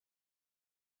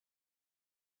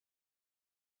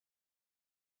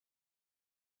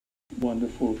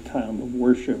wonderful time of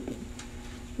worship.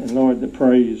 And Lord, the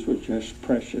praise was just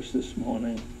precious this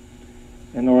morning.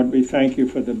 And Lord, we thank you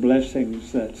for the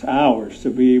blessings that's ours to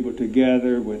be able to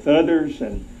gather with others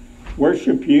and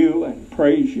worship you and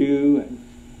praise you. And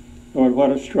Lord, what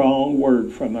a strong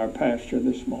word from our pastor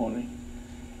this morning.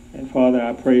 And Father,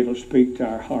 I pray it'll speak to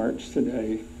our hearts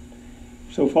today.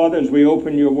 So Father, as we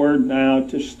open your word now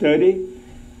to study,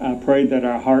 I pray that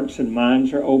our hearts and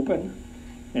minds are open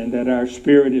and that our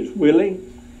spirit is willing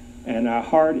and our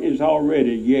heart is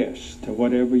already yes to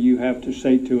whatever you have to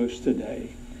say to us today.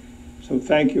 So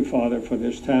thank you, Father, for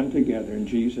this time together. In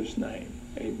Jesus' name,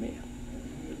 amen.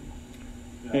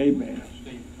 Amen.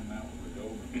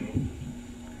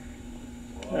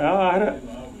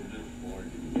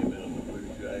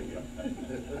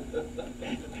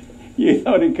 You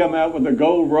thought he'd come out with a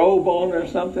gold robe on or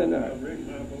something?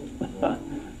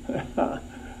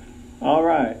 All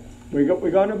right.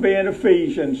 We're going to be in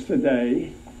Ephesians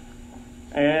today.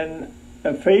 And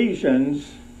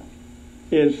Ephesians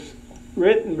is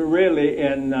written really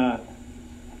in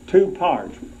two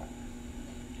parts.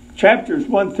 Chapters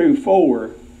 1 through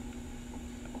 4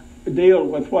 deal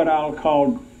with what I'll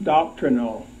call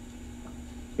doctrinal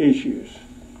issues.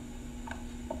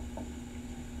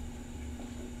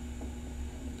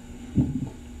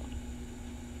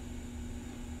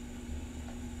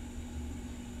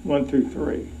 One through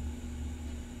 3.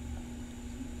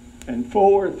 And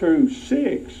 4 through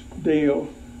 6 deal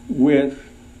with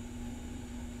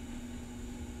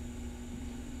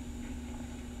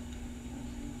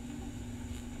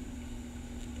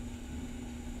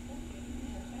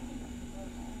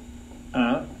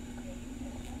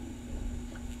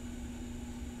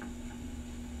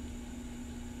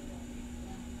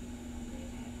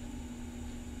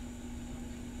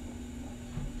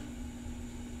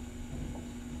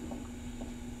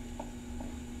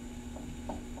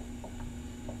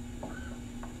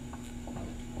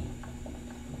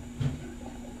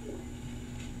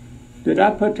Did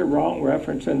I put the wrong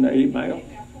reference in the email?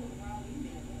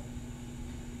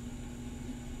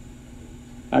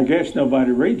 I guess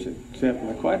nobody reads it except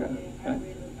Laquetta.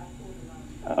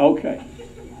 Okay.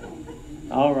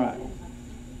 All right.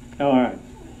 All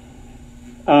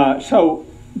right. So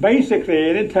basically,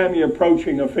 anytime you're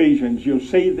approaching Ephesians, you'll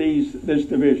see this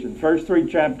division. First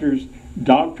 3 chapters,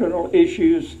 doctrinal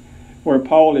issues, where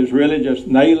Paul is really just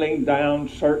nailing down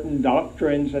certain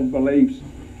doctrines and beliefs.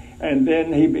 And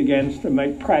then he begins to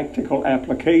make practical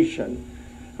application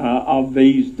of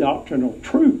these doctrinal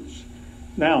truths.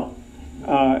 Now,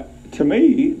 to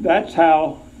me, that's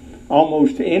how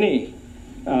almost any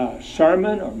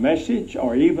sermon or message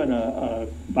or even a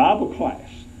Bible class,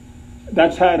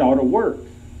 that's how it ought to work.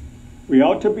 We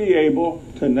ought to be able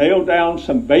to nail down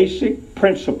some basic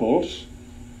principles,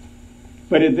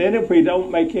 but then if we don't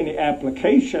make any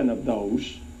application of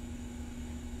those,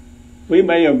 we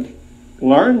may have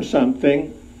learn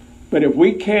something, but if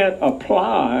we can't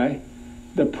apply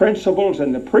the principles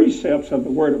and the precepts of the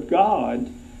Word of God,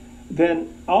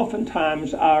 then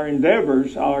oftentimes our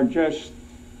endeavors are just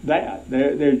that.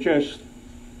 They're just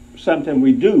something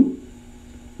we do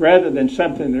rather than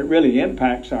something that really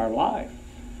impacts our life.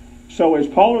 So as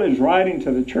Paul is writing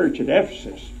to the church at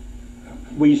Ephesus,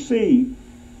 we see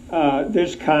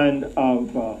this kind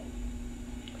of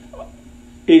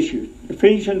issue.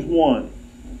 Ephesians 1.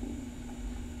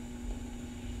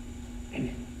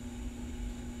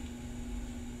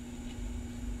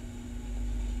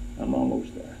 I'm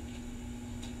almost there.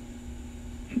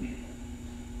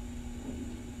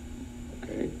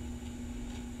 Okay.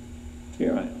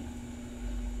 Here I am.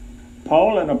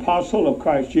 Paul, an apostle of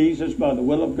Christ Jesus, by the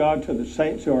will of God, to the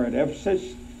saints who are at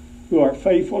Ephesus, who are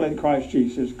faithful in Christ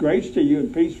Jesus. Grace to you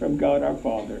and peace from God our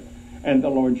Father and the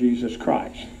Lord Jesus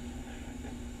Christ.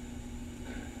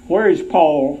 Where is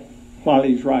Paul while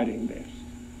he's writing this?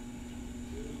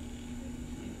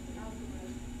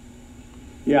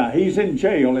 Yeah, he's in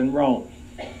jail in Rome.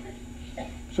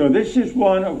 So this is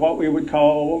one of what we would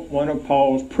call one of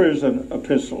Paul's prison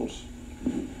epistles.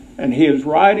 And he is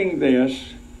writing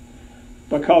this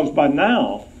because by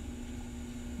now,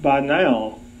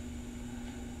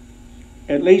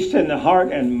 at least in the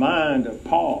heart and mind of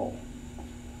Paul,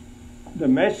 the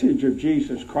message of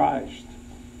Jesus Christ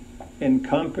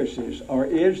encompasses or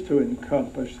is to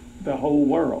encompass the whole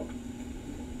world.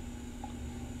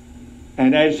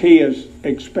 And as he has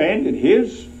expanded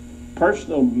his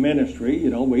personal ministry,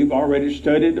 we've already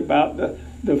studied about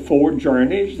the 4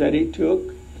 journeys that he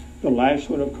took. The last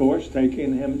one, of course,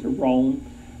 taking him to Rome.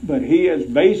 But he has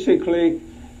basically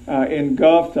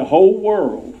engulfed the whole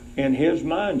world in his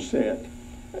mindset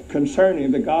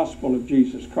concerning the gospel of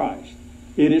Jesus Christ.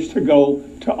 It is to go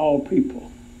to all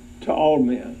people, to all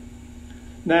men.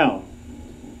 Now,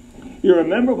 you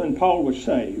remember when Paul was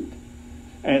saved,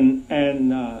 and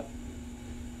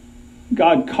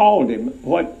God called him.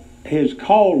 What his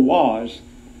call was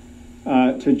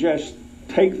to just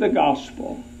take the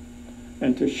gospel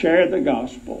and to share the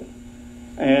gospel.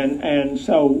 And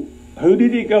so who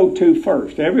did he go to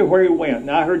first? Everywhere he went.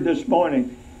 And I heard this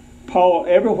morning,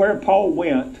 everywhere Paul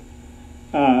went,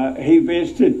 he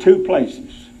visited two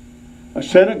places, a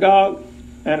synagogue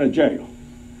and a jail.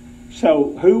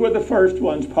 So who were the first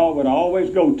ones Paul would always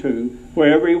go to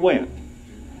wherever he went?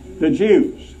 The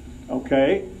Jews.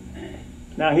 Okay?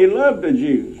 Now he loved the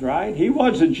Jews, right? He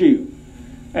was a Jew.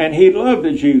 And he loved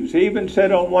the Jews. He even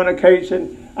said on one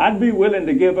occasion, I'd be willing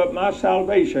to give up my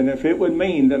salvation if it would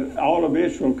mean that all of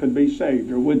Israel could be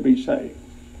saved or would be saved.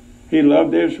 He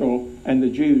loved Israel and the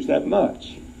Jews that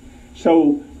much.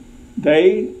 So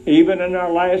they, even in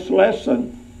our last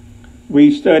lesson, we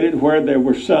studied where there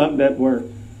were some that were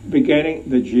beginning,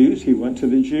 the Jews. He went to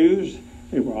the Jews.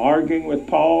 They were arguing with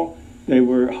Paul. They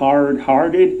were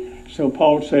hard-hearted. So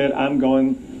Paul said, I'm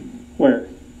going where?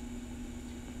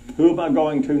 Who am I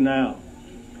going to now?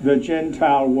 The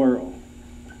Gentile world.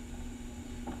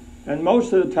 And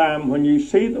most of the time when you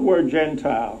see the word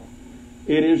Gentile,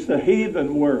 it is the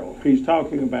heathen world he's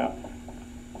talking about.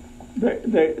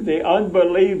 The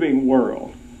unbelieving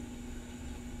world.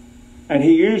 And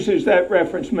he uses that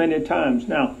reference many times.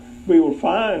 Now, we will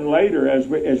find later as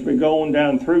we go on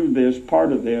down through this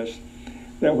part of this,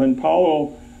 that when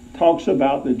Paul talks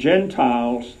about the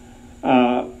Gentiles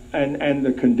and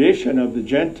the condition of the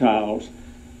Gentiles,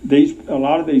 a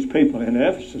lot of these people in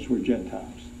Ephesus were Gentiles.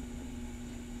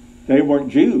 They weren't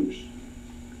Jews,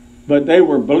 but they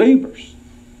were believers.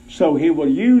 So he will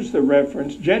use the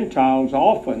reference Gentiles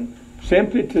often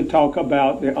simply to talk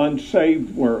about the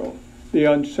unsaved world, the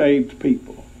unsaved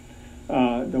people.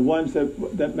 The ones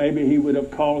that maybe he would have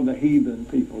called the heathen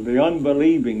people, the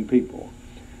unbelieving people.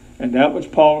 And that was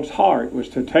Paul's heart, was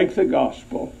to take the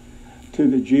gospel to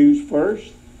the Jews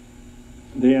first,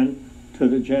 then to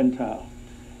the Gentile.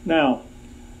 Now,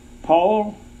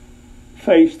 Paul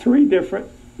faced three different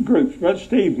groups. Brother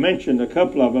Steve mentioned a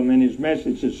couple of them in his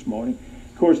message this morning.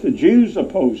 Of course, the Jews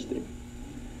opposed him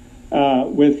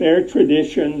with their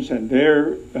traditions and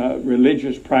their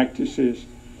religious practices.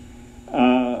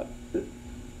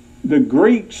 The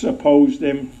Greeks opposed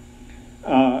him.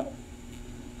 And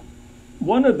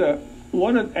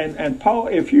Paul,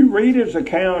 if you read his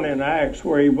account in Acts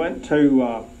where he went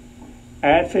to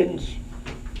Athens,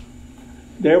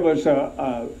 there was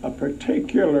a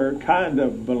particular kind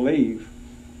of belief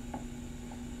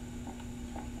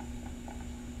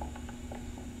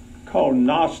called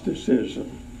Gnosticism.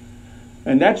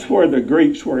 And that's where the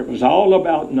Greeks were. It was all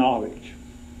about knowledge.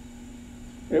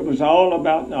 It was all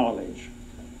about knowledge.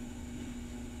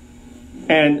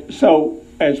 And so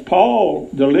as Paul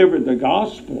delivered the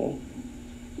gospel,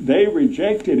 they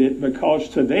rejected it because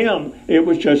to them it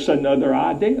was just another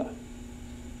idea.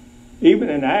 Even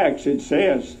in Acts it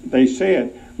says, they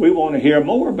said, we want to hear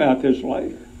more about this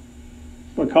later.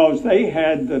 Because they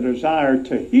had the desire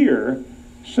to hear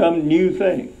some new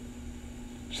thing.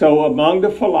 So among the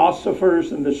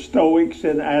philosophers and the Stoics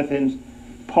in Athens,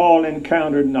 Paul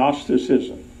encountered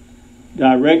Gnosticism,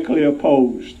 directly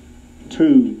opposed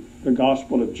to the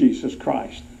gospel of Jesus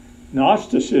Christ.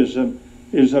 Gnosticism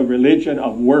is a religion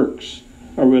of works,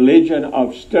 a religion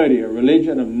of study, a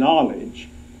religion of knowledge,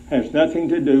 has nothing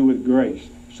to do with grace.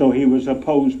 So he was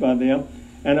opposed by them.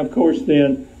 And of course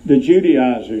then the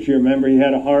Judaizers, you remember he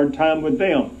had a hard time with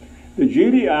them. The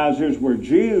Judaizers were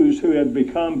Jews who had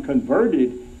become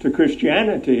converted to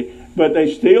Christianity, but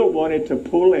they still wanted to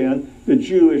pull in the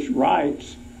Jewish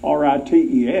rites,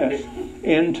 R-I-T-E-S,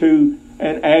 into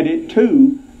and add it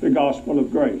to the gospel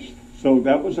of grace. So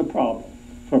that was a problem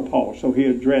for Paul. So he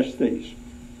addressed these.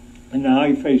 And now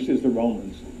he faces the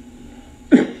Romans.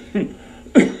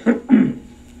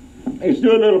 Let's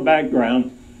do a little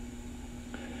background.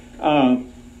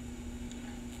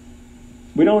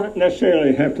 We don't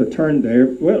necessarily have to turn there.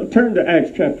 We'll turn to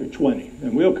Acts chapter 20,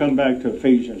 and we'll come back to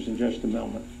Ephesians in just a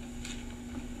moment.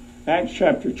 Acts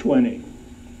chapter 20.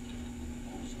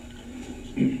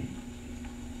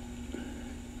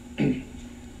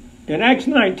 In Acts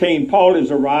 19, Paul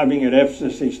is arriving at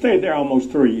Ephesus. He stayed there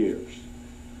almost 3 years.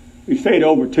 He stayed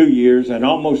over 2 years and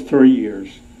almost 3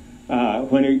 years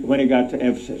when he got to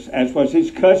Ephesus. As was his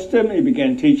custom, he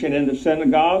began teaching in the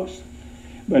synagogues.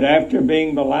 But after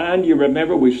being maligned, you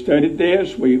remember we studied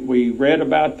this, we read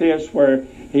about this, where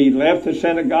he left the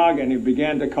synagogue and he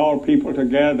began to call people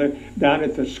together down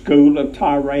at the school of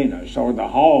Tyrannus, or the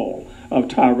hall of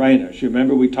Tyrannus. You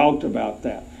remember we talked about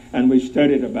that, and we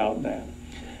studied about that.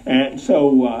 And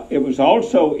so it was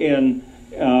also in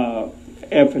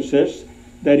Ephesus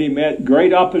that he met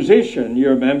great opposition, you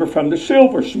remember, from the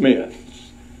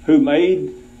silversmiths, who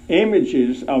made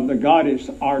images of the goddess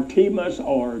Artemis,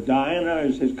 or Diana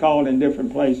as it's called in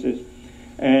different places,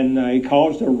 and he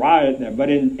caused a riot there. But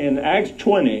in Acts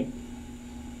 20,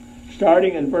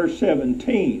 starting in verse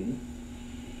 17,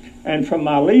 and from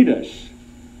Miletus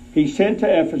he sent to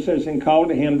Ephesus and called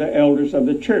to him the elders of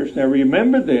the church. Now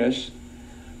remember this,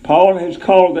 Paul has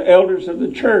called the elders of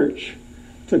the church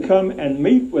to come and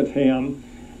meet with him,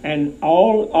 and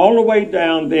all the way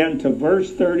down then to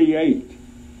verse 38.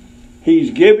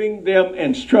 He's giving them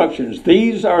instructions.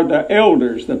 These are the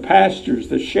elders, the pastors,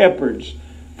 the shepherds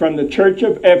from the church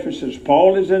of Ephesus.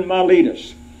 Paul is in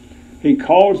Miletus. He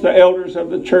calls the elders of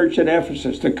the church at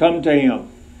Ephesus to come to him,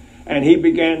 and he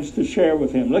begins to share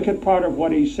with him. Look at part of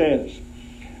what he says.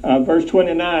 Verse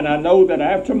 29, I know that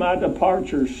after my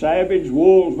departure, savage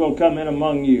wolves will come in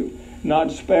among you,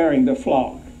 not sparing the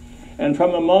flock. And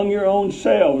from among your own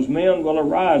selves men will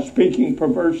arise, speaking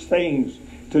perverse things,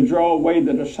 to draw away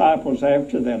the disciples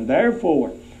after them.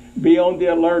 Therefore, be on the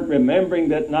alert, remembering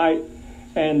that night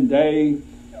and day,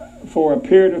 for a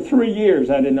period of 3 years,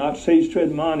 I did not cease to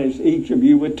admonish each of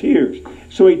you with tears.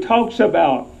 So he talks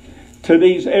about to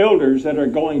these elders that are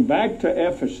going back to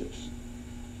Ephesus.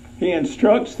 He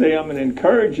instructs them and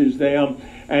encourages them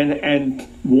and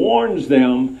warns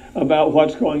them about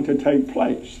what's going to take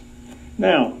place.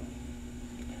 Now,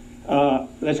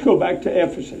 let's go back to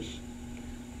Ephesus.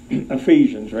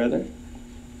 Ephesians, rather.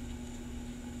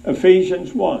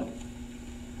 Ephesians 1.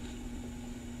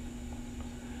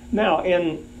 Now,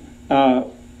 in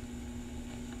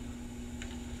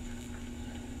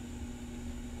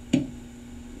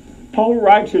Paul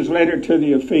writes his letter to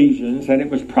the Ephesians, and it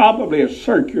was probably a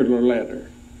circular letter.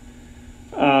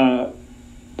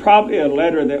 Probably a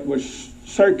letter that was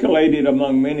circulated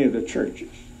among many of the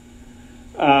churches.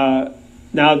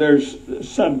 Now there's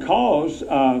some cause.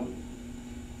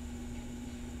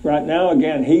 Right now,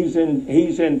 again, he's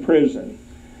in prison.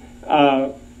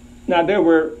 Now there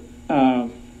were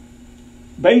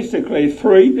basically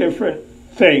 3 different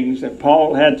things that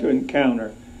Paul had to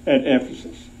encounter at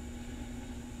Ephesus.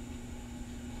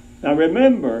 Now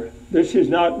remember, this is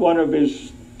not one of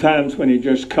his times when he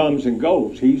just comes and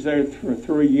goes. He's there for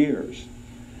 3 years.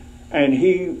 And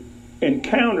he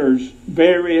encounters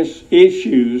various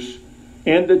issues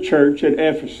in the church at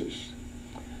Ephesus.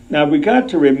 Now we got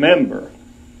to remember,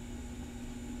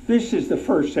 this is the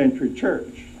first century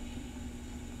church.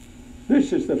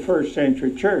 This is the first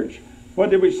century church. What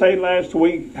did we say last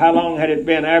week? How long had it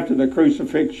been after the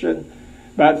crucifixion?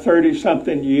 About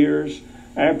 30-something years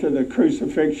after the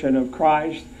crucifixion of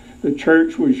Christ. The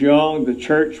church was young. The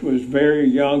church was very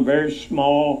young, very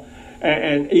small.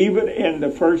 And even in the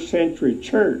first century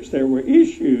church, there were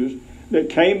issues that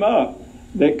came up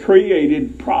that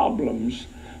created problems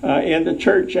in the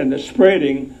church and the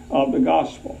spreading of the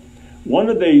gospel. One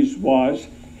of these was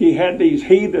he had these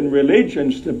heathen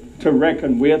religions to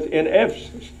reckon with in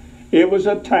Ephesus. It was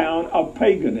a town of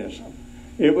paganism.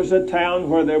 It was a town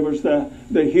where there was the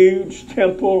huge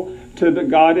temple to the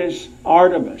goddess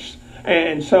Artemis.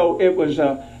 And so it was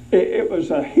a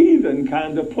heathen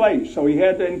kind of place. So he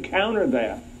had to encounter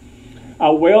that. I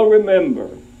well remember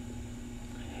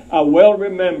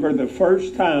the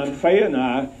first time Faye and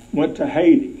I went to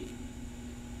Haiti.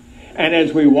 And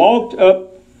as we walked up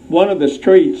one of the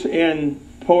streets in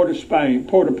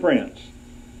Port-au-Prince,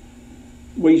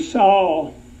 we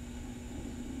saw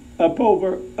up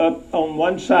on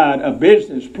one side a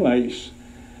business place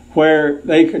where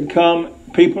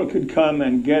people could come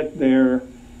and get their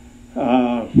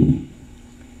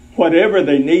whatever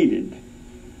they needed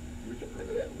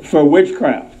for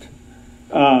witchcraft.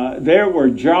 There were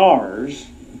jars.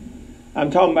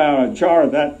 I'm talking about a jar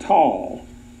that tall,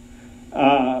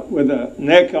 with a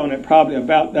neck on it probably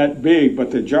about that big,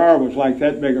 but the jar was like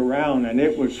that big around, and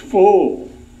it was full.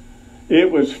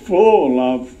 It was full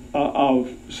of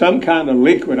some kind of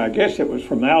liquid. I guess it was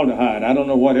formaldehyde. I don't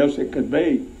know what else it could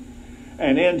be.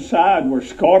 And inside were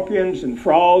scorpions and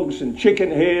frogs and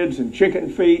chicken heads and chicken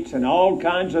feet and all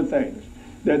kinds of things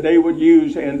that they would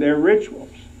use in their rituals.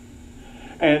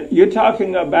 And you're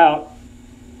talking about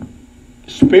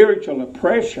spiritual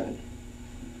oppression.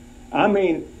 I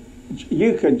mean,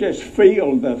 you could just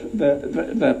feel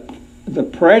the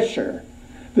pressure,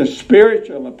 the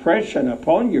spiritual oppression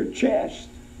upon your chest.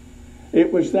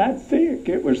 It was that thick.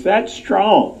 It was that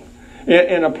strong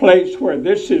in a place where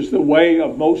this is the way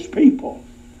of most people.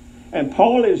 And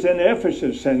Paul is in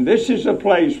Ephesus, and this is a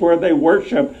place where they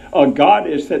worship a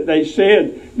goddess that they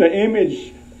said the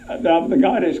image of the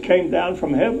goddess came down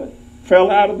from heaven, fell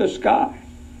out of the sky.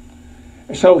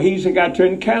 So he's got to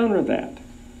encounter that.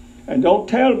 And don't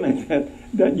tell me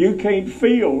that you can't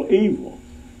feel evil,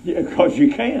 because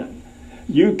you can.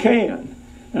 You can.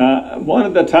 One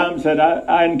of the times that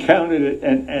I encountered it,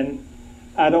 and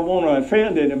I don't want to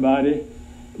offend anybody,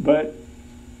 but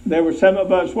there were some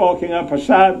of us walking up a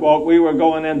sidewalk. We were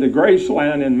going into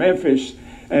Graceland in Memphis,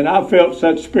 and I felt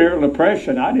such spiritual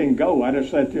oppression. I didn't go. I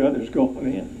just let the others go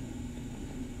in.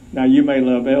 Now, you may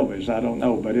love Elvis, I don't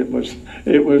know, but it was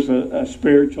a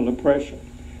spiritual oppression.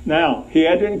 Now, he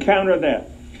had to encounter that.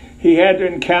 He had to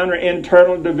encounter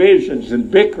internal divisions and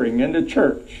bickering in the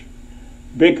church,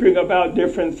 bickering about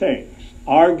different things,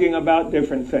 arguing about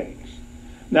different things.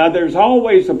 Now, there's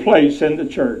always a place in the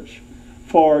church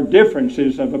for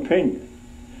differences of opinion.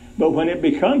 But when it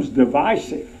becomes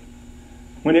divisive,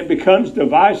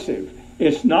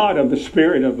 it's not of the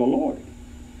Spirit of the Lord.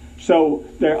 So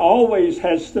there always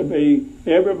has to be,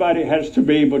 everybody has to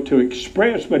be able to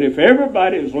express, but if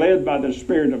everybody is led by the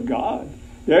Spirit of God,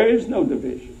 there is no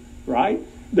division, right?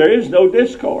 There is no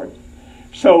discord.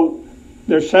 So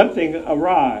there's something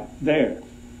awry there.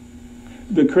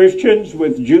 The Christians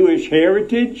with Jewish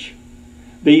heritage,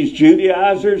 these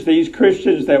Judaizers, these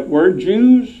Christians that were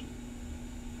Jews,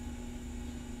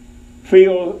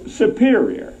 feel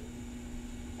superior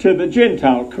to the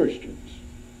Gentile Christians.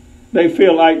 They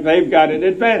feel like they've got an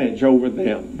advantage over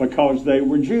them because they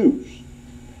were Jews.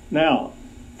 Now,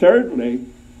 thirdly,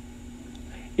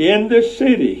 in this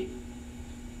city,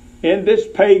 in this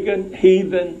pagan,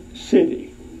 heathen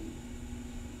city,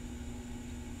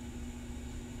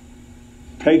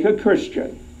 take a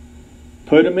Christian,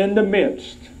 put him in the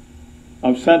midst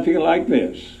of something like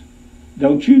this.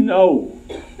 Don't you know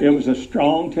it was a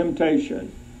strong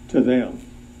temptation to them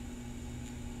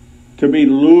to be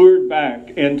lured back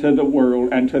into the world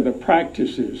and to the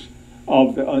practices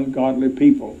of the ungodly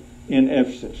people in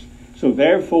Ephesus. So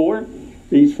therefore,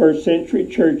 these first century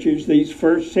churches, these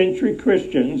first century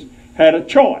Christians had a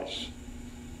choice.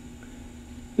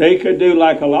 They could do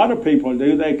like a lot of people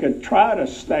do. They could try to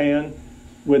stand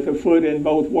with a foot in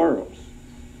both worlds,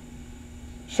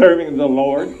 serving the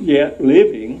Lord, yet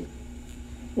living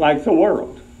like the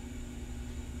world.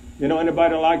 You know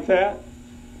anybody like that?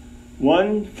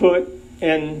 One foot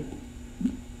in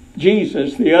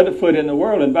Jesus, the other foot in the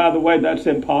world. And by the way, that's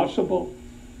impossible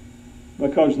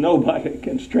because nobody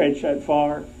can stretch that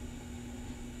far.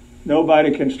 Nobody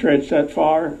can stretch that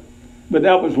far. But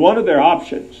that was one of their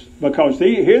options, because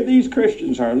here these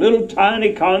Christians are, a little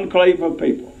tiny conclave of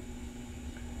people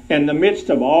in the midst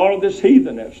of all of this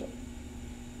heathenism,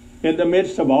 in the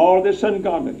midst of all of this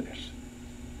ungodliness.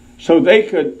 So they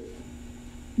could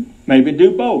maybe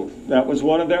do both. That was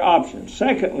one of their options.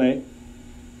 Secondly,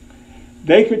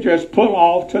 they could just pull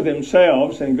off to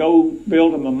themselves and go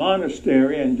build them a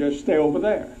monastery and just stay over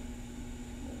there.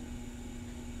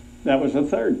 That was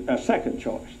a second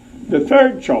choice. The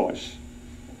third choice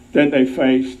that they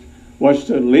faced was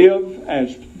to live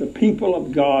as the people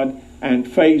of God and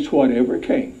face whatever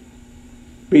came.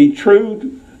 Be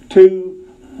true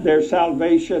to their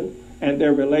salvation and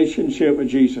their relationship with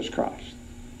Jesus Christ.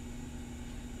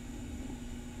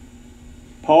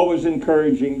 Paul was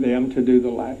encouraging them to do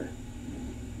the latter.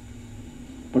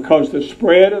 Because the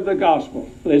spread of the gospel,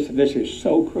 listen, this is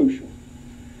so crucial.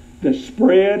 The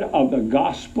spread of the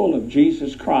gospel of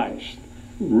Jesus Christ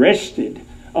rested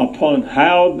upon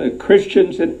how the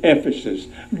Christians in Ephesus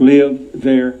lived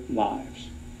their lives.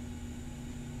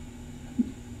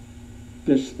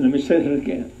 Let me say it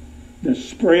again.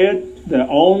 The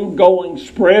ongoing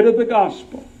spread of the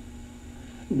gospel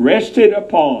rested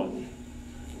upon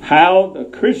how the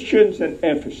Christians in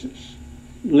Ephesus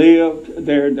lived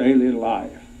their daily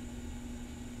life.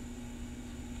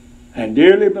 And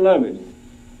dearly beloved,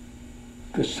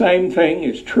 the same thing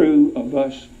is true of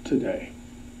us today.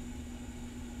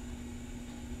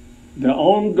 The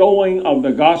ongoing of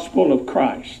the gospel of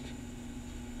Christ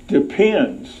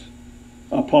depends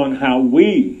upon how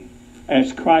we,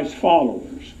 as Christ's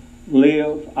followers,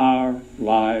 live our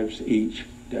lives each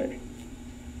day.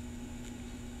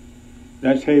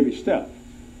 That's heavy stuff.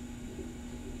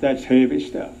 That's heavy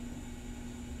stuff.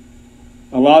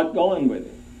 A lot going with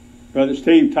it. Brother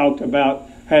Steve talked about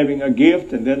having a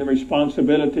gift and then the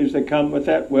responsibilities that come with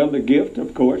that. Well, the gift,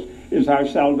 of course, is our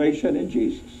salvation in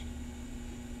Jesus.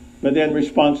 But then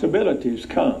responsibilities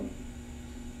come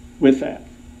with that.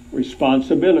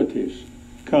 Responsibilities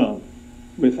come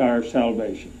with our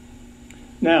salvation.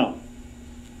 Now,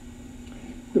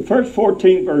 the first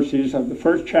 14 verses of the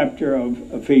first chapter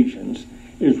of Ephesians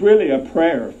is really a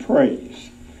prayer of praise.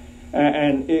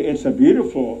 And it's a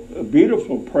beautiful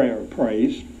prayer of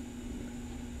praise.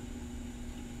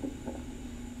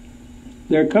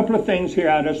 There are a couple of things here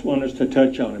I just want us to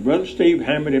touch on. And Brother Steve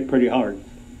hammered it pretty hard.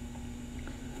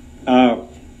 Let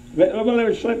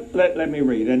me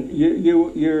read. And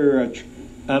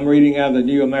I'm reading out of the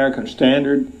New American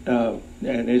Standard, and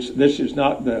this is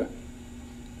not the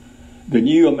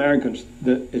New American.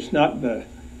 It's not the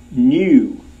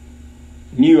New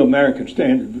American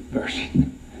Standard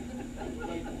version.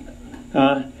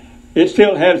 It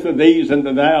still has the these and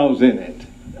the thous in it.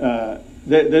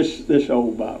 This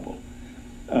old Bible.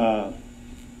 I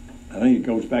think it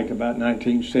goes back about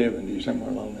 1970,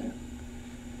 somewhere along there.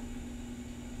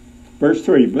 Verse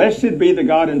 3, Blessed be the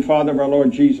God and Father of our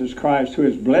Lord Jesus Christ, who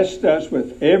has blessed us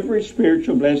with every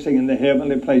spiritual blessing in the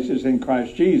heavenly places in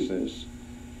Christ Jesus,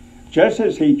 just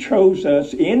as he chose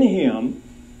us in him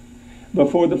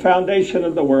before the foundation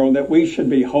of the world, that we should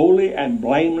be holy and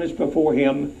blameless before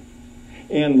him.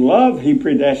 In love he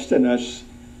predestined us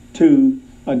to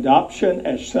adoption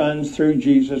as sons through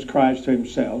Jesus Christ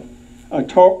himself,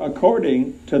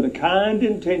 according to the kind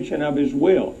intention of his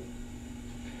will.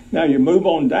 Now you move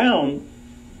on down,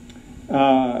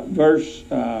 verse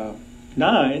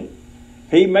 9.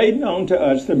 He made known to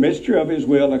us the mystery of his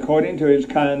will according to his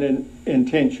kind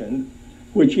intention,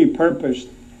 which he purposed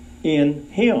in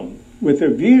him, with a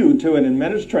view to an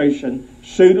administration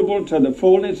suitable to the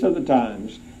fullness of the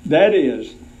times, that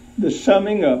is, the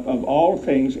summing up of all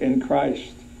things in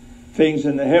Christ, things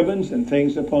in the heavens and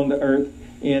things upon the earth,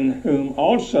 in whom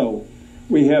also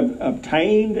we have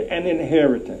obtained an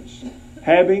inheritance,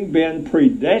 having been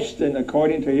predestined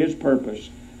according to his purpose,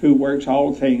 who works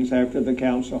all things after the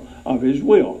counsel of his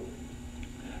will.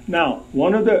 Now,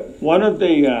 one of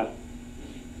the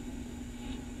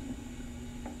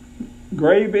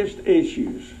gravest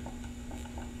issues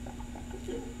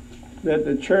that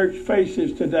the church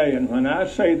faces today, and when I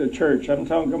say the church, I'm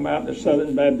talking about the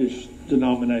Southern Baptist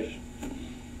denomination,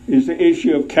 is the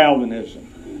issue of Calvinism.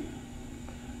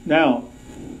 Now,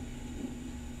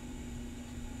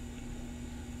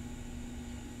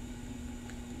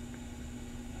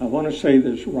 I want to say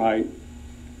this right.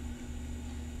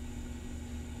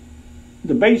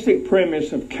 The basic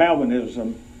premise of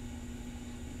Calvinism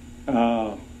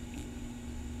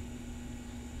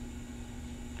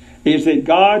is that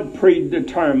God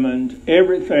predetermined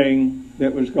everything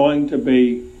that was going to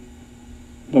be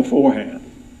beforehand.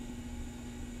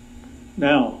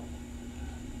 Now,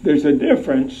 there's a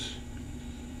difference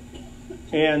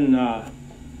in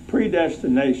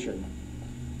predestination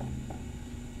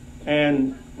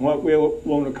and what we'll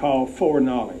want to call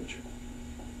foreknowledge.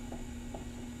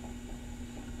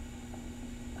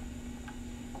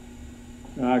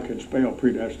 Now, I could spell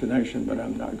predestination, but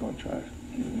I'm not going to try.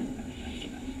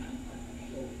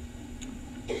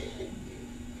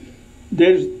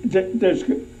 There's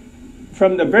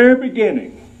from the very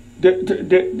beginning,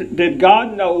 did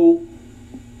God know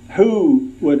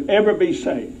who would ever be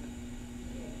saved?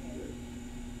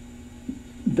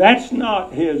 That's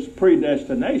not his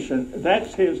predestination.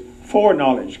 That's his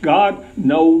foreknowledge. God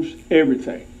knows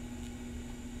everything.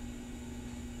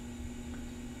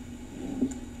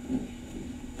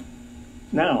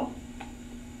 Now,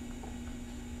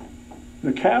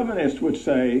 the Calvinist would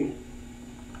say,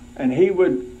 and he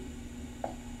would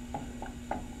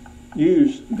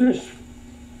use this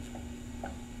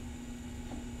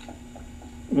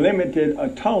limited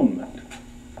atonement.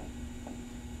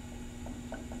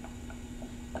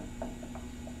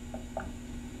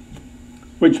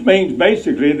 Which means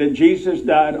basically that Jesus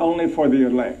died only for the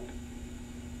elect.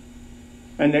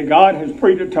 And that God has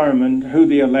predetermined who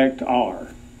the elect are.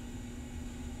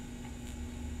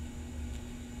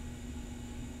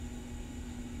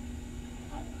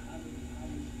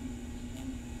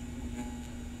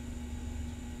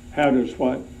 How does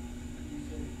what?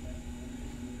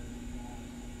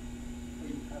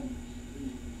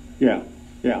 Yeah,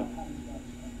 yeah.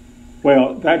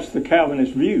 Well, that's the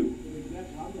Calvinist view.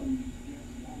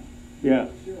 Yeah,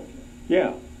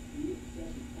 yeah,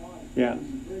 yeah.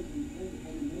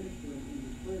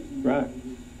 Right.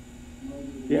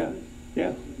 Yeah,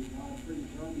 yeah.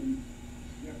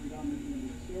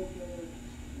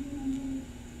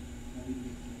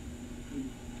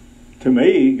 To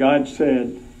me, God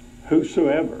said,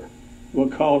 whosoever will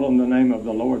call on the name of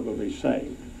the Lord will be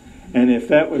saved. And if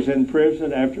that was in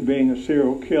prison after being a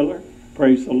serial killer,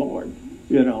 praise the Lord.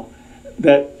 You know,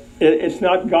 that it's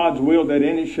not God's will that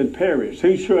any should perish.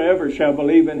 Whosoever shall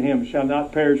believe in him shall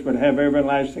not perish but have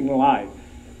everlasting life.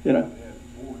 You know.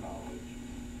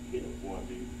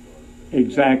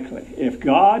 Exactly. If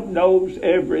God knows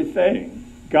everything,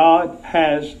 God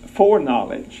has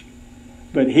foreknowledge.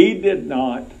 But he did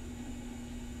not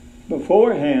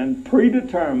beforehand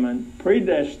predetermine,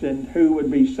 predestined who would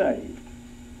be saved.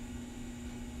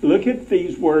 Look at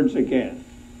these words again.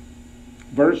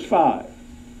 Verse 5.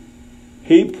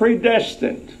 He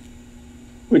predestined,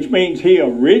 which means he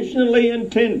originally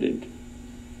intended.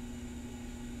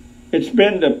 It's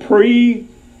been the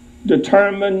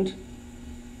predetermined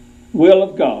will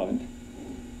of God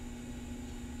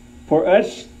for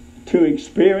us to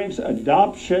experience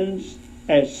adoptions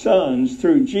as sons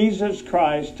through Jesus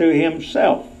Christ to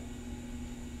himself.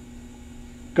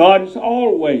 God is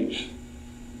always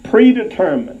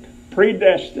predetermined,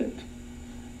 predestined,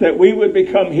 that we would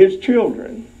become his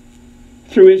children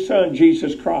through his Son,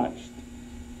 Jesus Christ.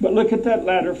 But look at that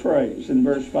latter phrase in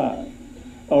verse 5.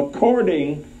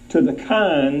 According to the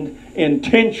kind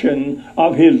intention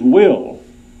of his will.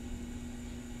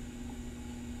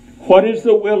 What is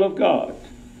the will of God?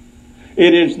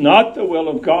 It is not the will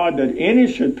of God that any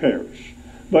should perish,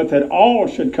 but that all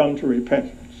should come to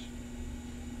repentance.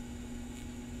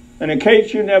 And in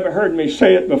case you never heard me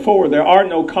say it before, there are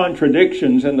no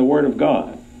contradictions in the Word of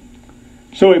God.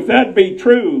 So if that be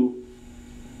true,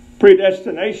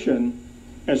 predestination,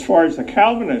 as far as the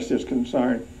Calvinist is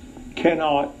concerned,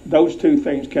 those two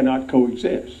things cannot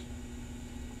coexist.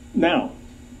 Now,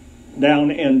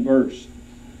 down in verse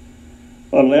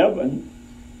 11,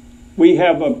 we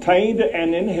have obtained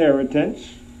an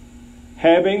inheritance,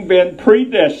 having been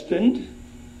predestined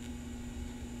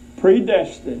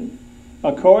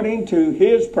according to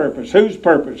his purpose. Whose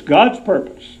purpose? God's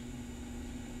purpose.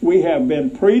 We have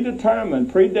been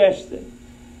predetermined, predestined,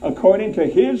 according to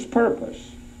his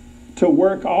purpose, to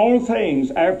work all things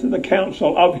after the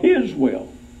counsel of his will.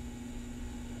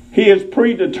 He is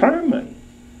predetermined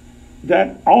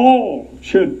that all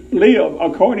should live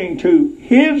according to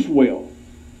his will.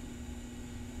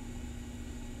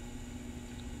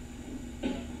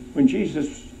 When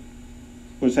Jesus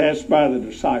was asked by the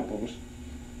disciples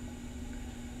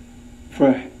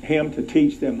for him to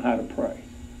teach them how to pray,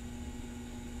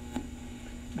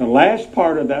 the last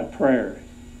part of that prayer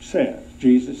says,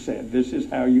 Jesus said, this is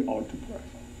how you ought to pray.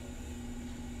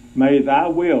 May thy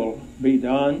will be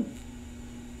done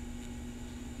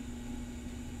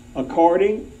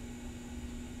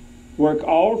work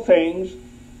all things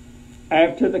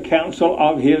after the counsel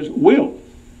of his will.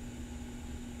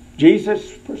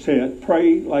 Jesus said,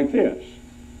 pray like this.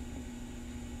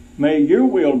 May your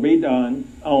will be done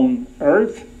on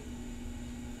earth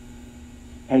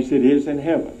as it is in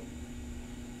heaven.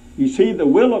 You see, the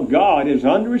will of God is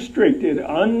unrestricted,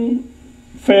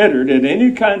 unfettered in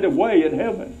any kind of way in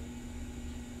heaven.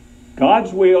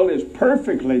 God's will is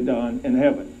perfectly done in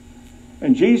heaven.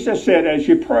 And Jesus said, as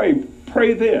you pray,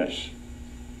 pray this.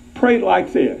 Pray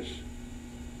like this.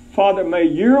 Father, may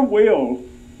your will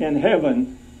in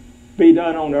heaven be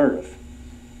done on earth.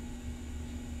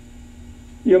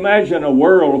 You imagine a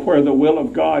world where the will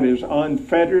of God is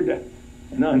unfettered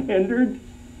and unhindered?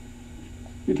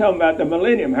 You're talking about the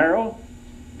millennium, Harold.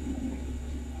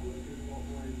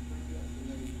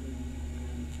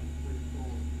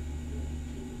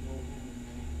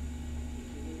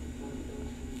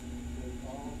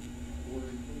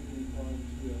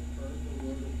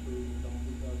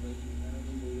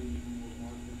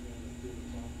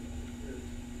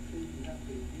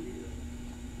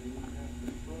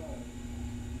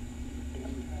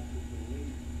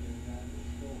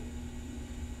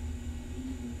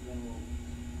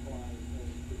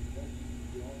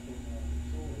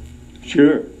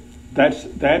 Sure. That's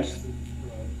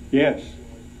yes.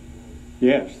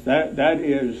 Yes, that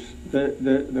is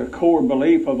the core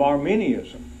belief of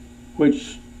Arminianism,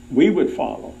 which we would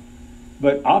follow,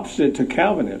 but opposite to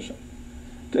Calvinism.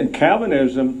 In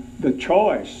Calvinism, the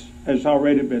choice has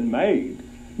already been made.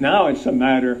 Now it's a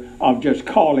matter of just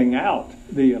calling out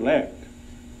the elect.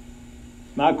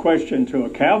 My question to a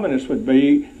Calvinist would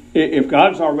be, if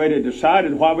God's already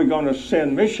decided, why are we going to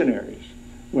send missionaries?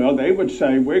 Well, they would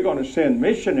say, we're going to send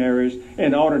missionaries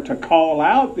in order to call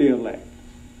out the elect,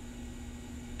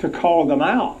 to call them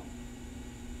out.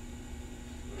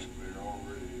 But we're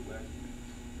already elected.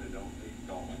 They don't need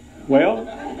calling out. Well,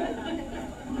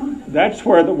 that's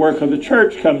where the work of the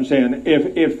church comes in.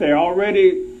 If they're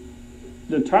already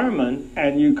determined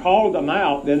and you call them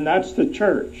out, then that's the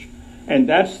church. And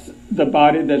that's the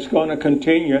body that's going to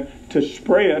continue to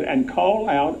spread and call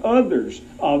out others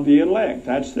of the elect.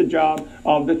 That's the job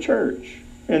of the church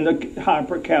in the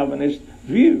hyper-Calvinist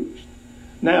views.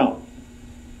 Now,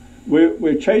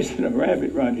 we're chasing a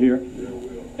rabbit right here,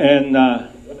 and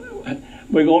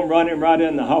we're going to run him right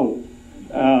in the hole.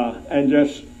 and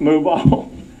just move on.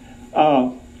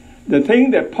 The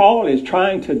thing that Paul is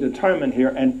trying to determine here,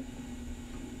 and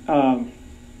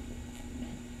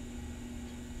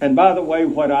by the way,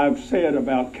 what I've said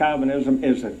about Calvinism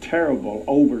is a terrible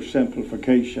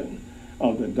oversimplification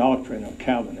of the doctrine of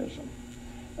Calvinism.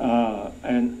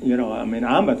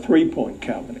 I'm a three-point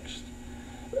Calvinist,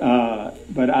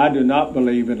 but I do not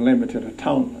believe in limited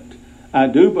atonement. I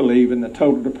do believe in the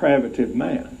total depravity of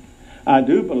man. I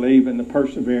do believe in the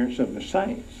perseverance of the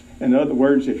saints. In other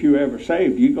words, if you're ever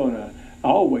saved, you're going to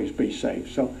always be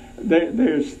saved. So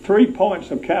there's 3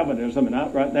 points of Calvinism,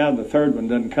 and right now the third one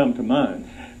doesn't come to mind.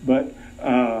 But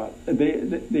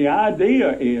the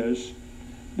idea is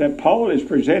that Paul is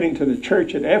presenting to the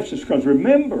church at Ephesus, because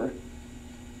remember,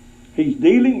 he's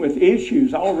dealing with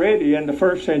issues already in the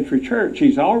first century church.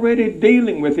 He's already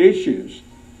dealing with issues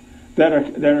that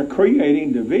are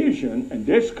creating division and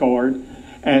discord,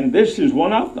 and this is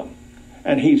one of them.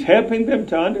 And he's helping them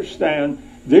to understand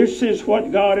this is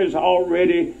what God has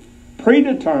already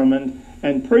predetermined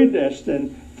and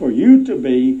predestined for you to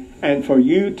be and for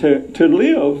you to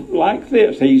live like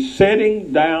this. He's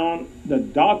setting down the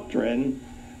doctrine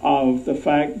of the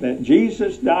fact that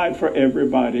Jesus died for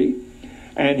everybody,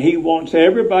 and he wants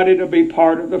everybody to be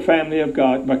part of the family of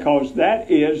God, because that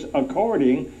is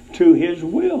according to his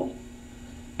will.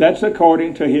 That's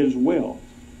according to his will.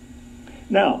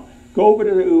 Now, go over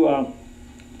to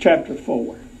chapter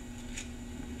 4.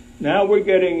 Now we're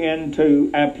getting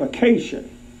into application.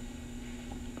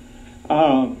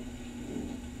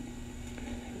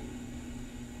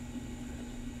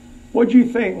 What'd you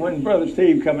think when Brother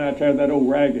Steve come out there with that old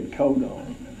ragged coat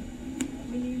on?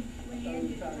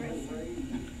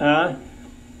 Huh?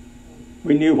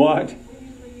 We knew what?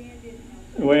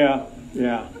 Well,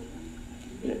 yeah.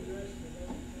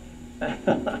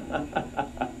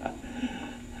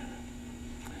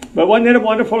 But wasn't it a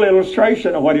wonderful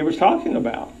illustration of what he was talking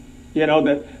about? You know,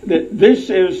 that this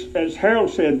is, as Harold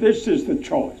said, this is the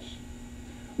choice.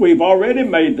 We've already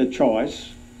made the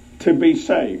choice to be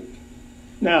saved.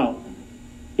 Now,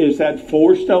 is that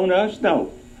forced on us?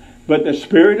 No. But the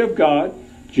Spirit of God,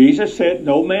 Jesus said,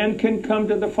 no man can come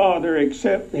to the Father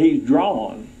except he's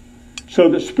drawn. So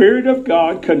the Spirit of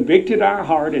God convicted our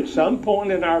heart at some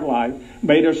point in our life,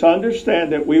 made us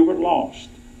understand that we were lost,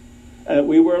 that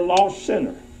we were a lost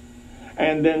sinner.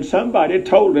 And then somebody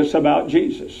told us about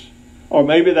Jesus. Or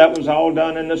maybe that was all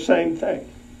done in the same thing.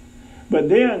 But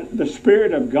then the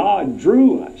Spirit of God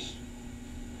drew us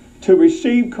to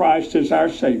receive Christ as our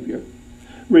Savior,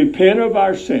 repent of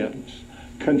our sins,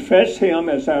 confess him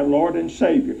as our Lord and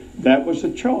Savior. That was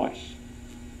a choice.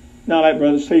 Now, like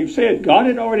Brother Steve said, God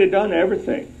had already done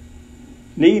everything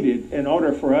needed in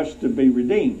order for us to be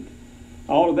redeemed.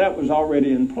 All of that was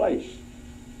already in place.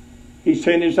 He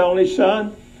sent his only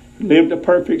Son, lived a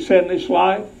perfect sinless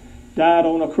life, died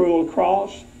on a cruel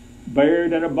cross,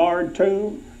 buried in a barred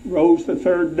tomb, rose the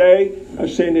third day,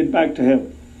 ascended back to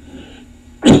heaven.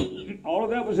 All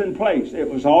of that was in place. It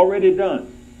was already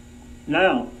done.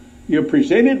 Now, you're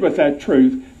presented with that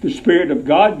truth. The Spirit of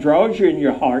God draws you in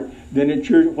your heart. Then it's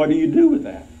your, what do you do with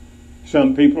that?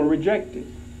 Some people reject it.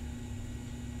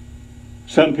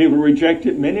 Some people reject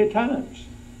it many times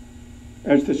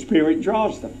as the Spirit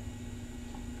draws them.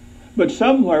 But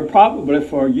somewhere, probably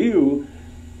for you,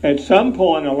 at some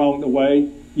point along the way,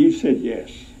 you said,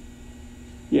 yes.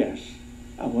 Yes,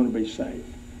 I want to be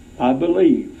saved. I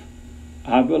believe.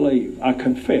 I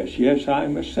confess. Yes, I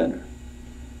am a sinner.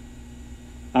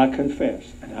 I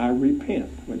confess and I repent,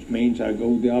 which means I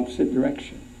go the opposite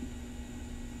direction.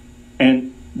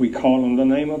 And we call on the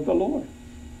name of the Lord.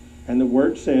 And the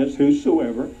word says,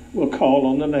 whosoever will call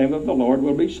on the name of the Lord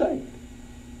will be saved.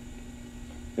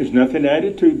 There's nothing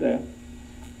added to that.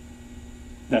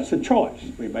 That's a choice.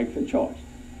 We make the choice.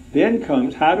 Then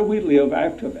comes, how do we live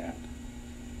after that?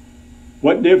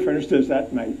 What difference does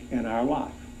that make in our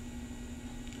life?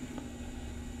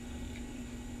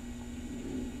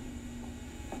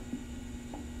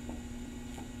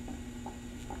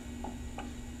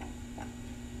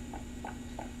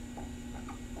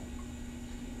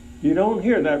 You don't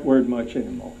hear that word much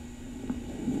anymore.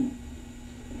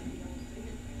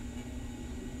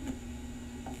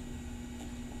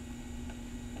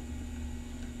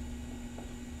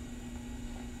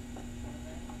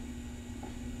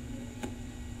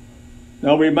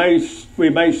 Now we may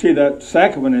see that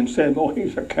second one and say, "Oh,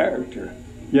 he's a character,"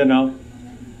 you know.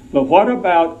 But what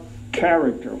about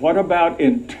character? What about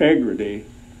integrity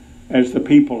as the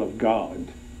people of God?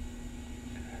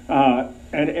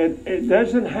 And it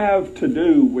doesn't have to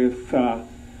do with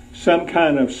some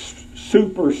kind of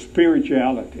super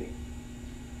spirituality.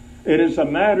 It is a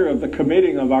matter of the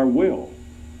committing of our will.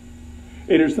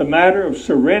 It is the matter of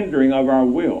surrendering of our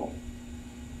will.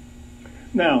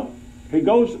 Now, he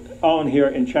goes on here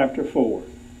in chapter 4,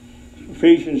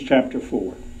 Ephesians chapter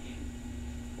 4,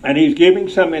 and he's giving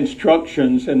some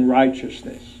instructions in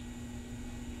righteousness.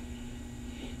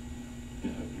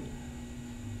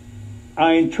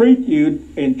 I entreat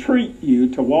you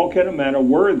to walk in a manner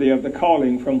worthy of the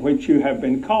calling from which you have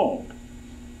been called,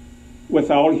 with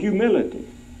all humility,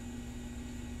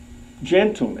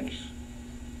 gentleness.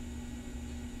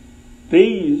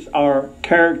 These are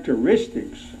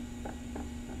characteristics.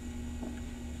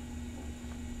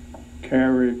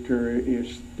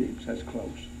 That's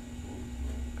close.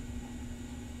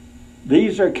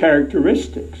 These are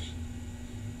characteristics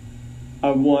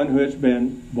of one who has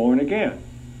been born again.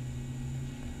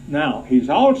 Now, he's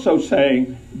also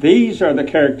saying these are the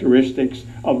characteristics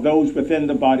of those within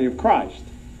the body of Christ.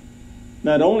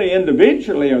 Not only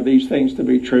individually are these things to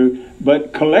be true,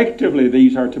 but collectively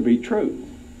these are to be true.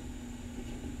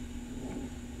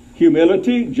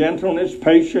 Humility, gentleness,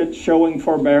 patience, showing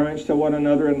forbearance to one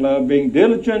another in love, being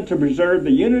diligent to preserve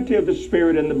the unity of the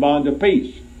Spirit in the bond of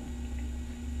peace.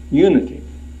 Unity.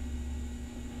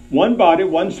 One body,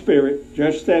 one Spirit,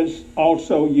 just as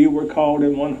also you were called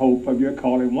in one hope of your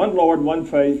calling. One Lord, one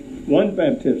faith, one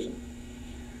baptism.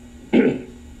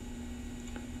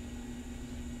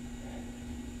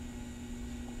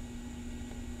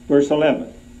 Verse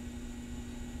 11.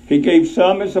 He gave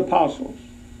some as apostles,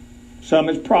 some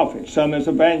as prophets, some as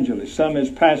evangelists, some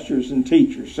as pastors and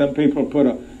teachers. Some people put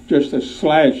just a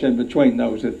slash in between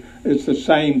those. It's the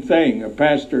same thing, a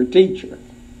pastor, teacher.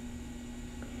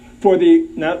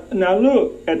 Now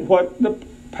look at what the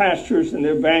pastors and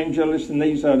the evangelists and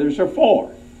these others are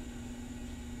for.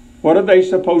 What are they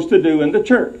supposed to do in the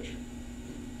church?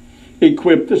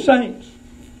 Equip the saints.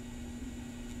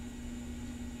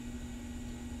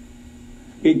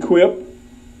 Equip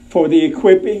for the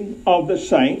equipping of the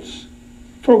saints.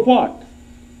 For what?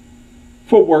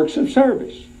 For works of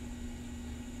service.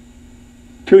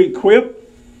 To equip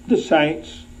the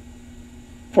saints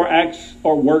for acts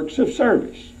or works of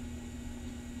service.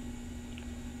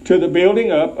 To the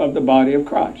building up of the body of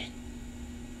Christ.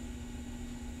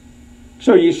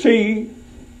 So you see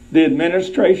the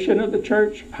administration of the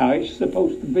church, how it's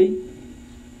supposed to be.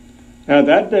 Now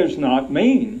that does not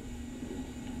mean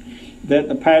that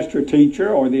the pastor, teacher,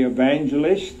 or the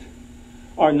evangelist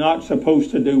are not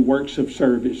supposed to do works of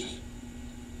service.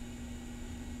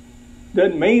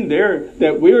 Doesn't mean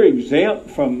that we're exempt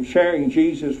from sharing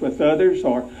Jesus with others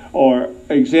or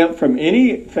exempt from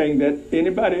anything that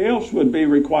anybody else would be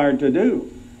required to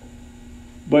do.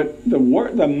 But the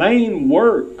main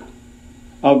work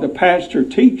of the pastor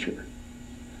teacher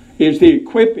is the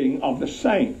equipping of the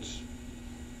saints.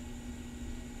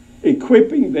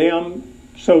 Equipping them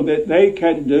so that they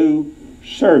can do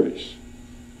service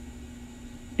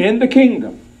in the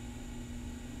kingdom.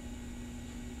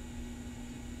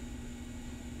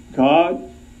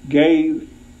 God gave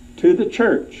to the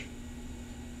church.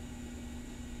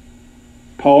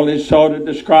 Paul is sort of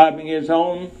describing his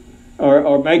own,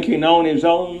 or making known his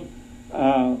own,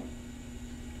 what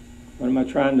am I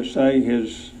trying to say?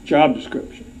 His job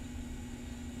description.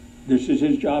 This is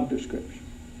his job description.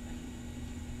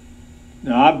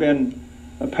 Now, I've been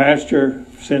a pastor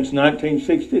since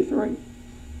 1963.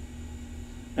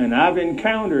 And I've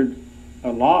encountered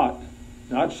a lot,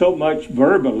 not so much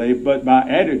verbally, but by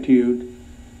attitude,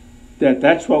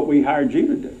 that's what we hired you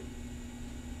to do.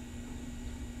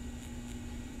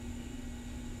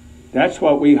 That's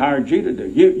what we hired you to do.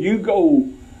 You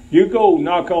go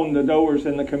knock on the doors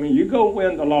in the community. You go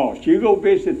win the lost. You go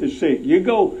visit the sick. You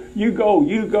go.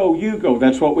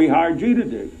 That's what we hired you to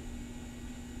do.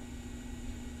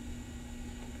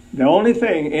 The only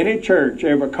thing any church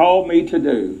ever called me to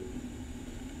do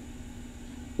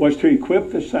was to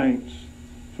equip the saints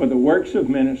for the works of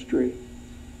ministry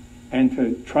and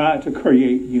to try to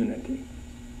create unity.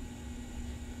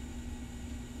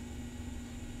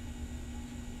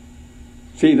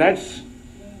 See,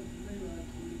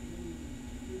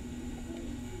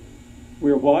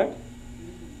 we're what?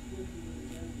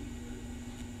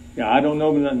 Yeah, I don't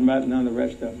know nothing about none of the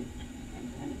rest of them.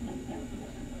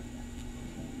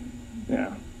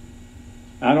 Yeah.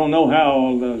 I don't know how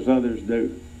all those others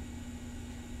do.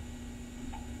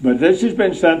 But this has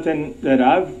been something that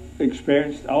I've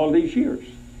experienced all these years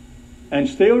and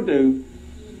still do.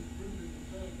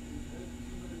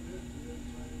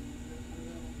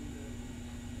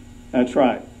 That's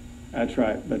right. That's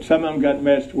right. But some of them got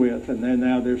messed with, and then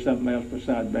now there's something else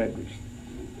beside Baptist.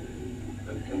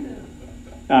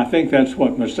 I think that's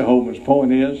what Mr. Holman's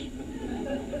point is.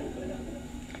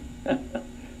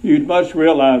 You must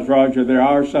realize, Roger, there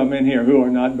are some in here who are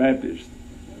not Baptists.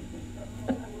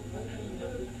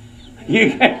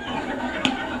 You can't,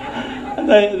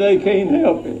 they can't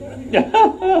help it.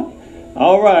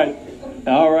 All right.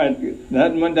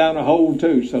 That went down a hole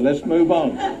too, so let's move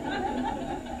on.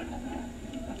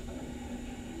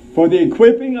 For the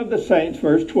equipping of the saints,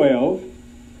 verse 12,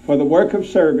 for the work of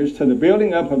service to the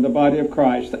building up of the body of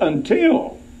Christ,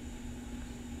 until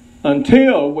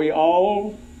we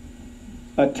all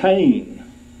attain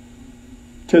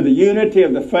to the unity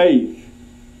of the faith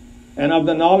and of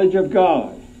the knowledge of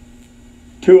God,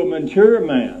 to a mature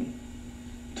man,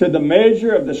 to the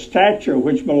measure of the stature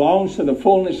which belongs to the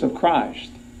fullness of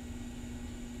Christ.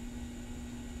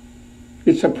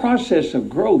 It's a process of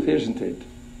growth, isn't it?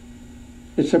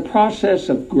 It's a process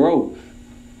of growth.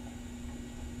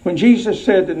 When Jesus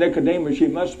said to Nicodemus, you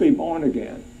must be born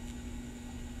again.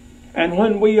 And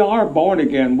when we are born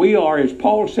again, we are, as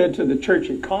Paul said to the church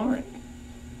at Corinth,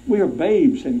 we are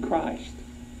babes in Christ.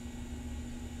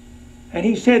 And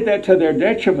he said that to their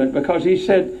detriment, because he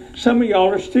said, some of y'all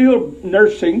are still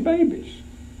nursing babies.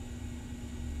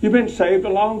 You've been saved a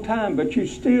long time, but you're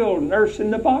still nursing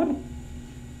the bottom.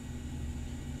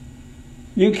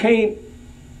 You can't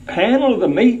handle the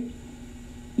meat.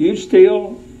 You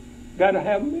still got to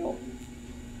have milk.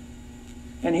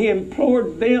 And he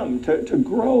implored them to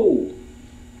grow.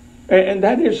 And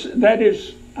that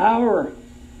is our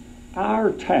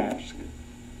task.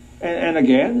 And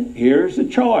again, here's the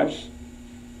choice.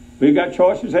 We've got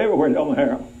choices everywhere, don't we,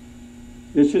 Harold?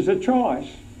 This is a choice.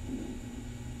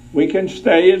 We can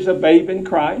stay as a babe in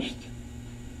Christ,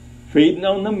 feeding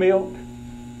on the milk,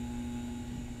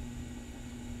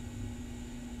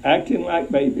 acting like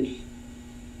babies.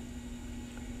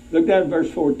 Look down at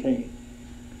verse 14.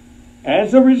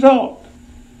 As a result,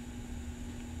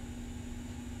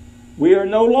 we are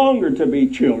no longer to be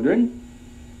children,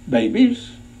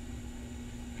 babies,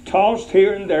 tossed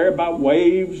here and there by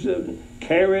waves,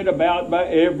 carried about by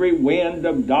every wind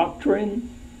of doctrine,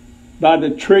 by the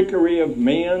trickery of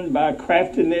men, by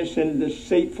craftiness and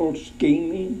deceitful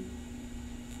scheming.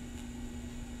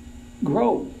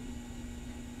 Grow.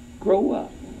 Grow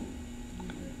up.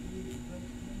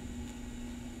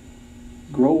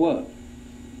 Grow up.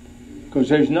 Because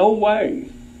there's no way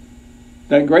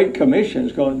that Great Commission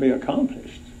is going to be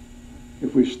accomplished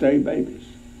if we stay babies.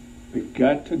 We've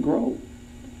got to grow.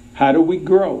 How do we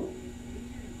grow?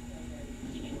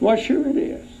 Well, sure it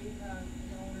is.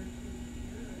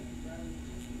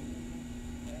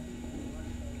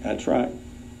 That's right.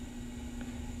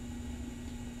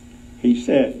 He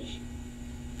says,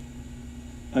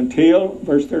 until,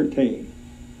 verse 13,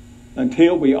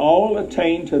 until we all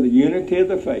attain to the unity of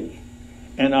the faith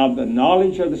and of the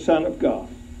knowledge of the Son of God.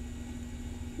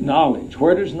 Knowledge.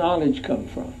 Where does knowledge come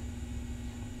from?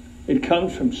 It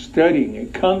comes from studying.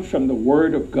 It comes from the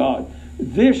Word of God.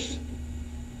 This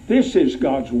is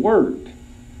God's Word.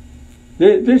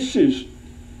 This is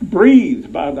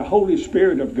breathed by the Holy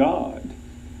Spirit of God.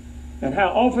 And how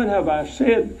often have I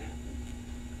said,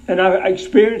 and I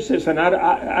experienced this, and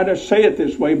I just say it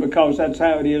this way because that's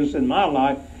how it is in my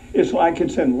life. It's like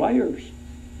it's in layers.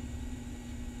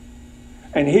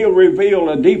 And he'll reveal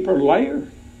a deeper layer.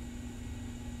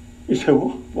 You say, well,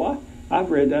 what? I've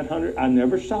read that 100. I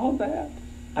never saw that.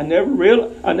 I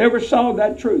never saw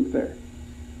that truth there.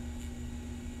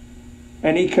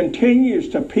 And he continues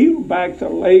to peel back the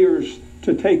layers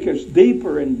to take us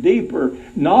deeper and deeper,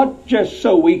 not just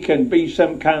so we can be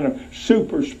some kind of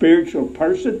super spiritual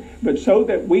person, but so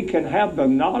that we can have the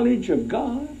knowledge of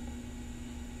God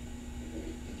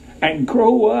and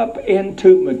grow up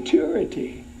into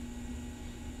maturity.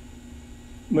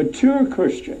 Mature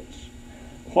Christians.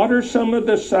 What are some of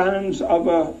the signs of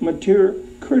a mature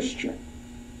Christian?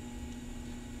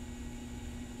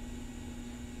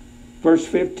 Verse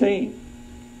 15.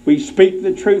 We speak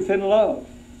the truth in love.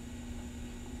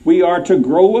 We are to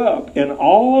grow up in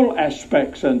all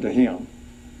aspects unto Him,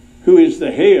 who is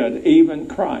the head, even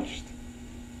Christ.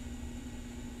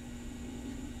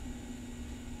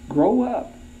 Grow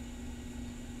up.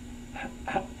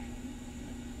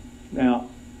 Now,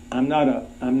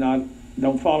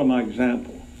 don't follow my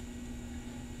example,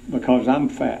 because I'm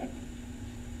fat.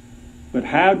 But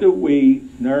how do we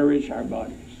nourish our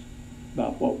bodies? By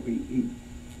what we eat,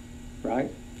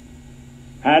 right?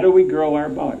 How do we grow our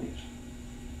bodies?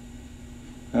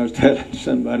 I was telling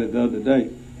somebody the other day,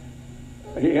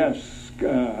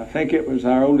 I think it was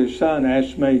our oldest son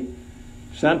asked me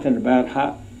something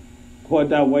about what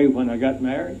did I weigh when I got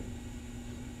married?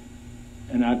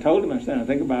 And I told him, I said, I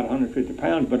think about 150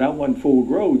 pounds, but I wasn't full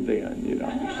grown then, you know.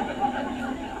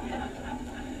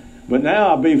 But now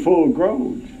I'll be full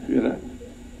grown, you know.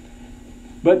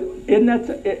 But isn't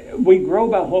that we grow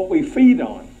by what we feed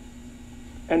on.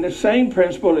 And the same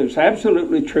principle is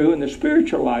absolutely true in the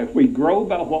spiritual life. We grow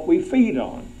by what we feed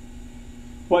on.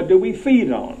 What do we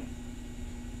feed on?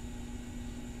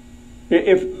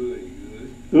 If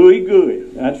ooey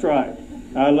gooey, that's right.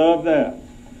 I love that.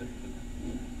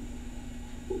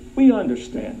 We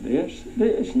understand this.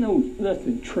 There's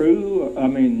nothing true,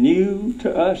 new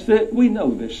to us. That we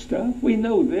know this stuff. We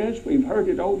know this. We've heard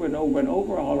it over and over and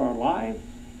over all our life.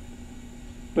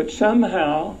 But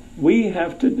somehow we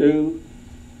have to do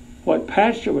what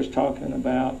Pastor was talking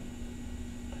about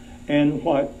and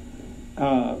what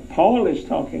Paul is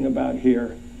talking about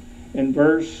here in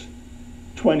verse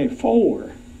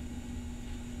 24.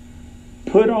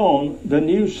 Put on the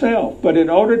new self. But in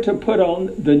order to put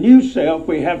on the new self,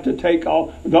 we have to take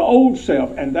off the old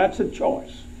self. And that's a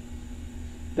choice.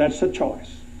 That's a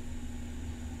choice.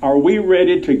 Are we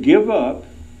ready to give up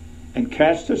and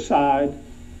cast aside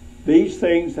these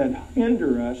things that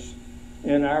hinder us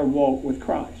in our walk with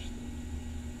Christ?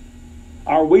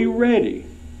 Are we ready,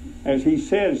 as he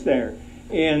says there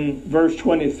in verse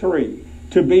 23,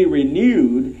 to be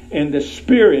renewed in the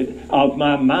spirit of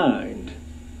my mind?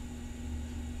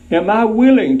 Am I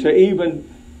willing to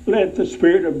even let the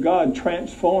Spirit of God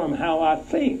transform how I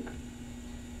think?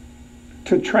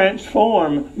 To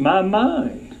transform my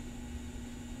mind?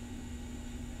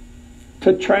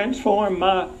 To transform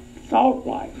my thought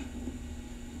life?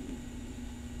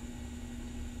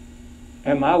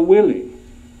 Am I willing?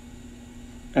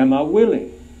 Am I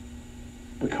willing?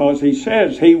 Because he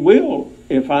says he will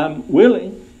if I'm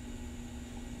willing.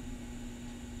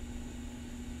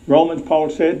 Romans, Paul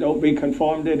said, don't be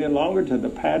conformed any longer to the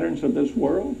patterns of this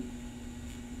world.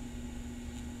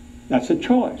 That's a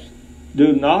choice.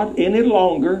 Do not any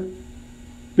longer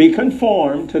be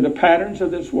conformed to the patterns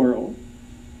of this world,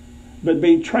 but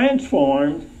be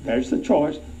transformed, there's the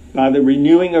choice, by the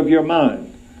renewing of your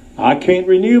mind. I can't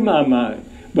renew my mind,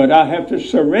 but I have to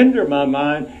surrender my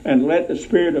mind and let the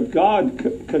Spirit of God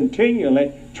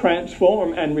continually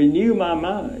transform and renew my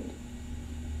mind.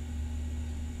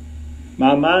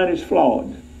 My mind is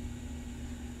flawed.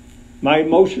 My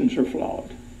emotions are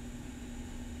flawed.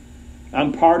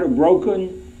 I'm part of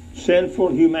broken, sinful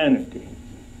humanity.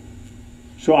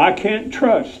 So I can't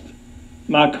trust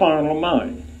my carnal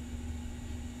mind.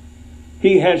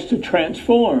 He has to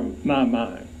transform my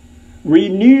mind,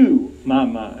 renew my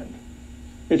mind.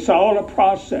 It's all a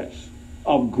process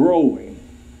of growing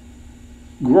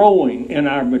in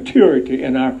our maturity,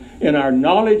 in our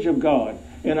knowledge of God,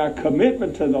 in our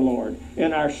commitment to the Lord,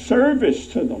 in our service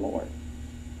to the Lord.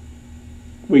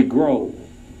 We grow.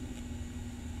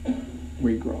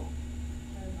 We grow.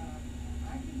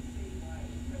 I can see why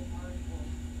it's so hard for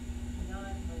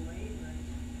non-believers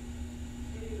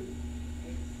to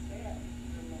accept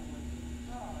the Lord,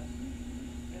 because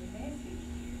the message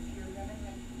is you're going to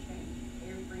have to change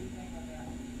everything about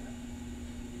yourself.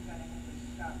 You're going to have to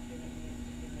stop doing this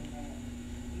and doing that.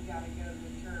 You got to go to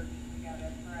the church. You got to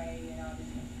pray and all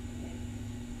this. And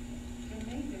to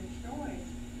me, the choice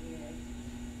is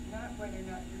not whether or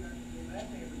not you're going to give up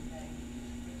everything.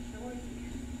 The choice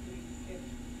is to accept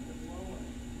the Lord.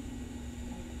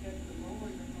 And because the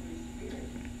Lord, the Holy Spirit,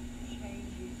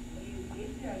 changes you.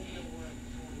 It does the work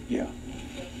for you. Yeah.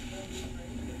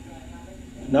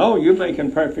 No, you're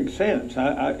making perfect sense.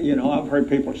 I've heard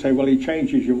people say, well, he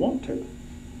changes you want to.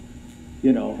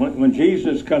 You know, when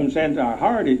Jesus comes into our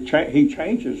heart, he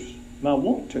changes my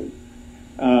want to.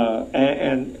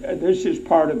 And this is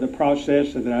part of the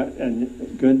process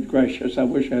and good gracious, I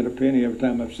wish I had a penny every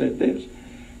time I've said this.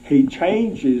 He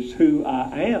changes who I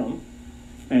am,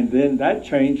 and then that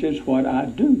changes what I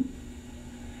do.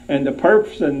 And the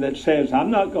person that says, I'm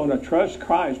not going to trust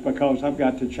Christ because I've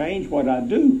got to change what I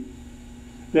do,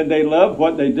 then they love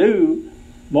what they do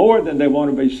more than they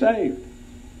want to be saved.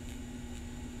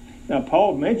 Now,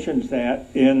 Paul mentions that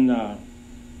in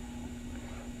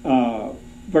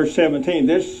verse 17.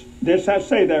 This I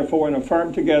say, therefore, and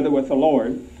affirm together with the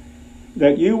Lord,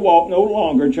 that you walk no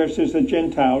longer just as the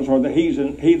Gentiles or the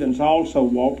heathens also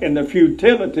walk, in the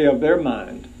futility of their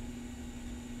mind.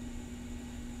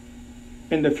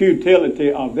 In the futility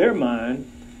of their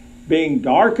mind, being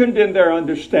darkened in their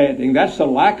understanding. That's the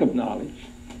lack of knowledge.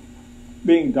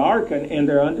 Being darkened in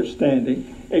their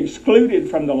understanding, excluded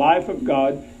from the life of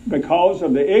God because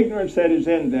of the ignorance that is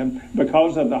in them,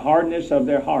 because of the hardness of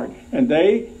their heart. And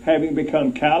they, having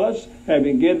become callous,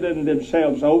 having given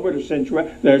themselves over to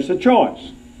sensuality, there's a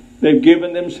choice. They've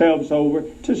given themselves over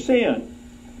to sin.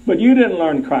 But you didn't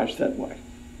learn Christ that way.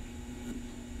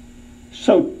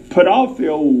 So put off the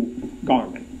old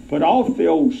garment, put off the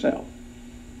old self,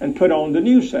 and put on the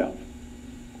new self.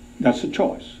 That's a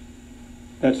choice.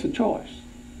 That's a choice.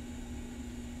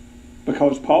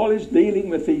 Because Paul is dealing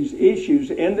with these issues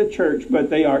in the church, but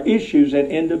they are issues in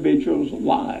individuals'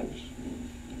 lives.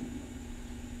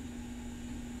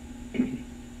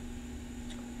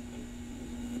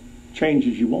 Change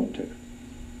as you want to.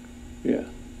 Yeah.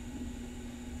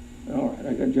 All right,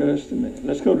 I got just a minute.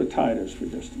 Let's go to Titus for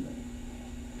just a minute.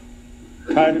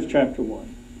 Titus chapter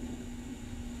 1.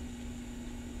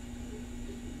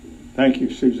 Thank you,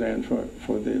 Suzanne,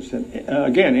 for this. And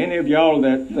again, any of y'all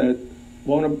that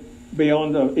want to be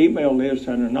on the email list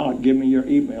and are not, give me your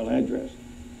email address.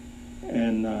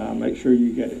 And I'll make sure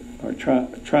you get it, or try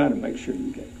to make sure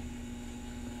you get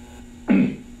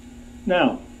it.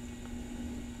 Now,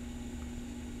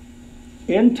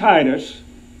 in Titus,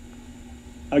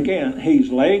 again, he's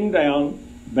laying down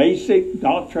basic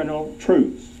doctrinal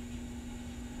truths,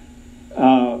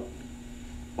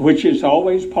 which is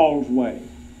always Paul's way.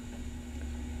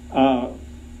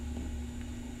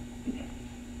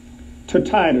 To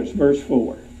Titus, verse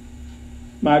 4.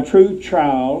 My true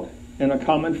child in a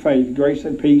common faith, grace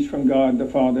and peace from God the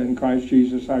Father and Christ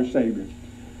Jesus our Savior.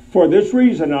 For this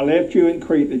reason I left you in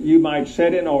Crete, that you might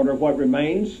set in order what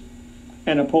remains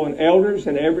and appoint elders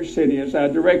in every city as I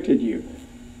directed you.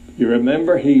 You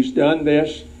remember, he's done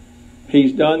this.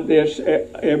 He's done this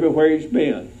everywhere he's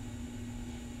been.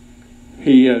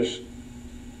 He has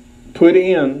put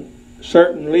in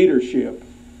certain leadership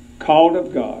called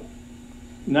of God.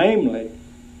 Namely,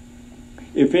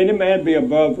 if any man be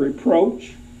above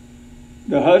reproach,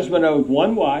 the husband of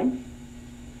one wife,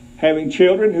 having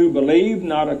children who believe,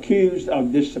 not accused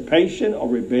of dissipation or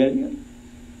rebellion.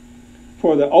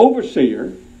 For the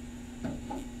overseer,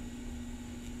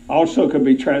 also could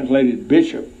be translated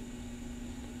bishop,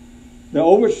 the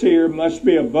overseer must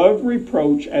be above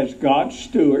reproach as God's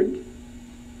steward,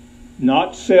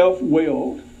 not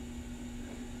self-willed.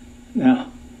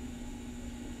 Now,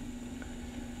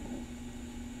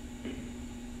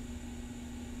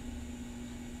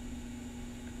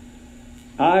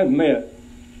 I've met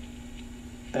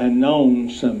and known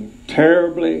some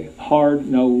terribly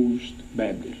hard-nosed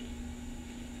Baptists.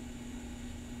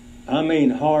 I mean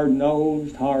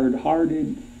hard-nosed,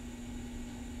 hard-hearted.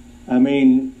 I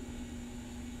mean,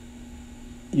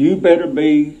 you better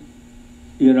be,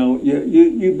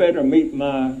 you better meet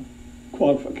my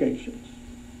qualifications.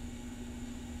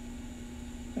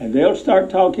 And they'll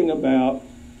start talking about,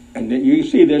 and you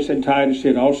see this in Titus,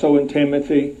 and also in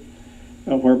Timothy,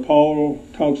 where Paul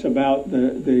talks about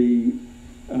the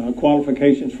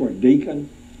qualifications for a deacon,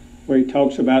 where he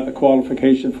talks about the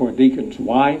qualification for a deacon's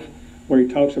wife, where he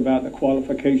talks about the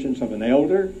qualifications of an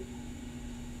elder.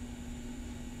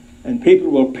 And people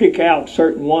will pick out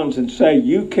certain ones and say,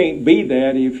 you can't be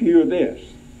that if you're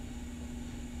this.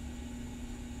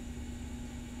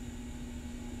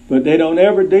 But they don't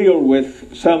ever deal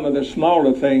with some of the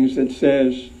smaller things that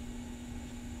says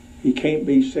he can't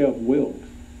be self-willed.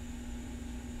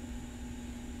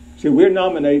 See, we're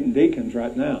nominating deacons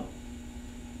right now.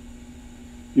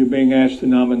 You're being asked to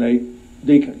nominate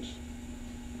deacons.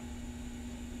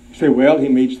 You say, well, he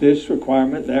meets this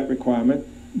requirement, that requirement,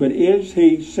 but is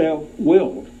he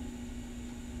self-willed?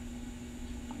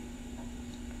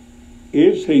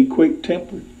 Is he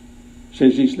quick-tempered?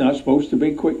 Says he's not supposed to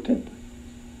be quick-tempered.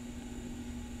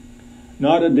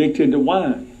 Not addicted to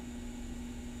wine.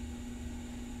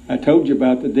 I told you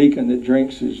about the deacon that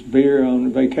drinks his beer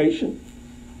on vacation.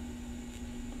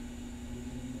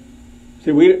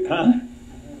 See,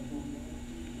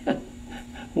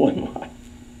 one wife.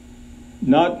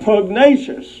 Not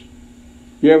pugnacious.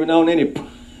 You ever known any?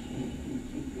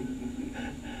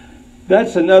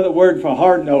 That's another word for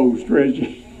hard-nosed,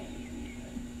 Reggie.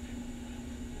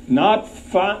 Not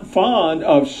fond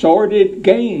of sordid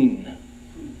gain.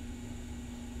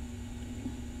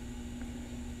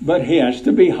 But he has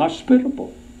to be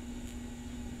hospitable.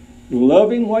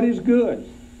 Loving what is good.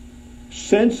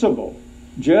 Sensible.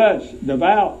 Just,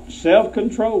 devout,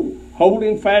 self-controlled,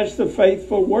 holding fast the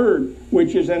faithful word,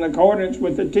 which is in accordance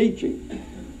with the teaching,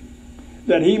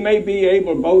 that he may be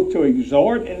able both to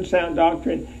exhort in sound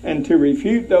doctrine and to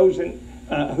refute those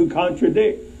who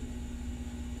contradict.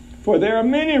 For there are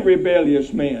many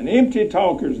rebellious men, empty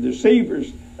talkers,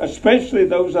 deceivers, especially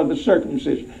those of the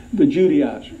circumcision, the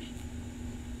Judaizers.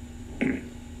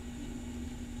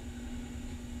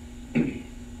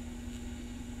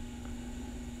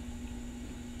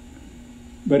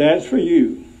 But as for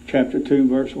you, chapter 2,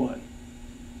 verse 1.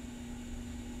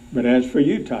 But as for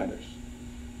you, Titus,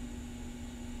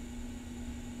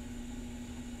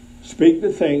 speak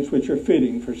the things which are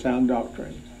fitting for sound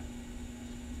doctrine.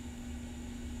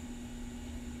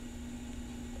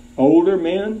 Older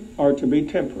men are to be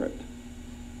temperate.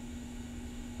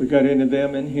 We got any of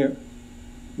them in here?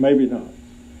 Maybe not.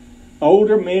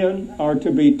 Older men are to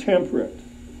be temperate,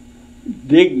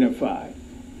 dignified,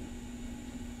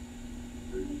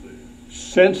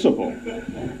 sensible,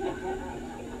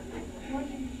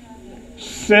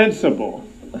 sensible,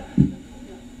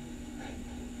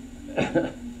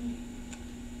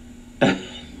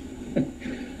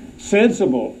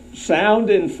 sensible,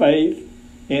 sound in faith,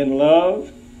 in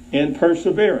love, in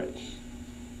perseverance.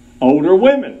 Older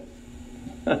women.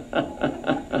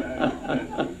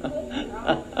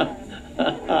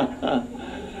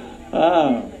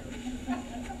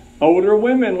 Older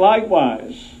women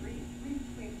likewise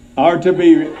are to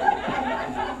be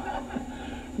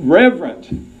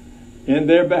reverent in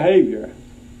their behavior,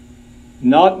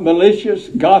 not malicious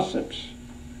gossips.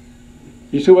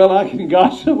 You say, well, I can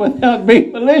gossip without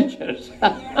being malicious.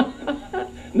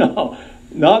 No,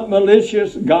 not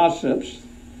malicious gossips,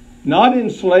 not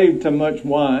enslaved to much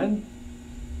wine.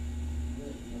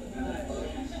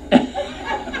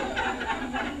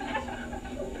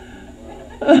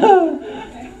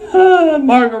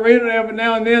 Margarita every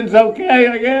now and then is okay,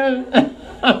 I guess.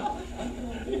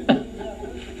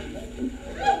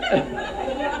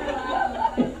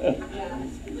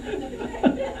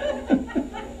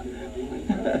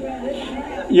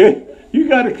 You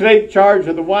got to take charge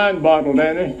of the wine bottle,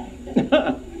 Danny.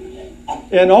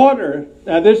 In order,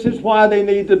 now this is why they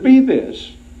need to be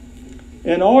this.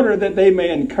 In order that they may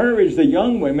encourage the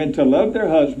young women to love their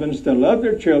husbands, to love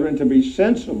their children, to be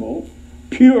sensible,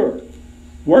 pure,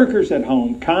 workers at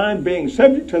home, kind, being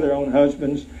subject to their own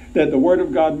husbands, that the word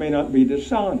of God may not be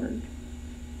dishonored.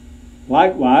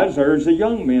 Likewise, urge the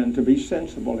young men to be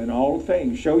sensible in all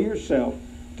things. Show yourself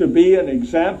to be an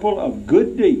example of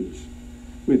good deeds,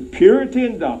 with purity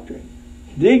in doctrine,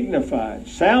 dignified,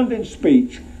 sound in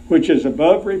speech, which is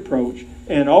above reproach,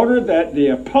 in order that the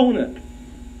opponent,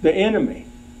 the enemy,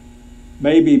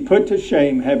 may be put to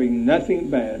shame, having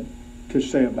nothing bad to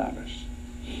say about us.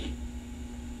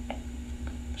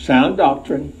 Sound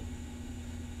doctrine,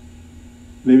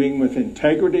 living with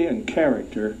integrity and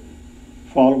character,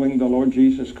 following the Lord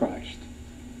Jesus Christ,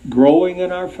 growing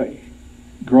in our faith,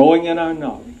 growing in our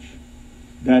knowledge.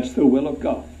 That's the will of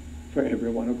God for every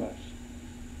one of us.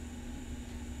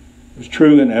 It was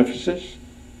true in Ephesus.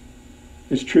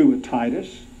 It's true with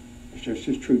Titus. It's just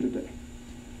as true today.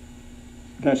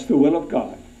 That's the will of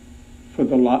God for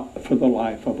the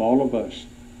life of all of us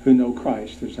who know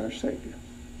Christ as our Savior.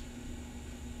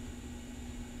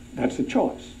 That's a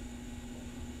choice.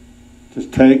 To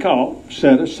take off,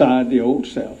 set aside the old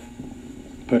self,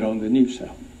 put on the new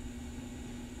self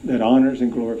that honors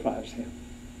and glorifies Him.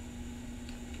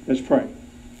 Let's pray.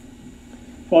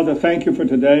 Father, thank you for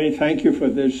today. Thank you for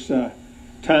this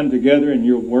time together in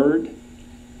your word.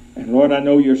 And Lord, I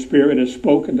know your Spirit has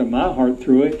spoken to my heart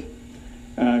through it.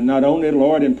 Not only,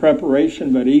 Lord, in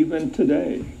preparation, but even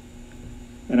today.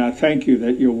 And I thank you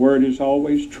that your word is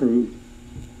always true.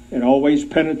 It always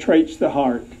penetrates the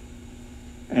heart.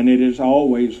 And it is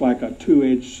always like a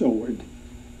two-edged sword.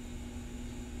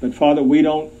 But Father, we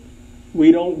don't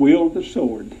wield the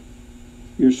sword.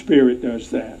 Your Spirit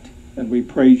does that. And we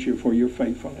praise you for your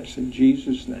faithfulness. In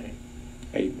Jesus' name,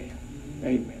 amen.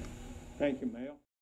 Amen. Thank you, Mel.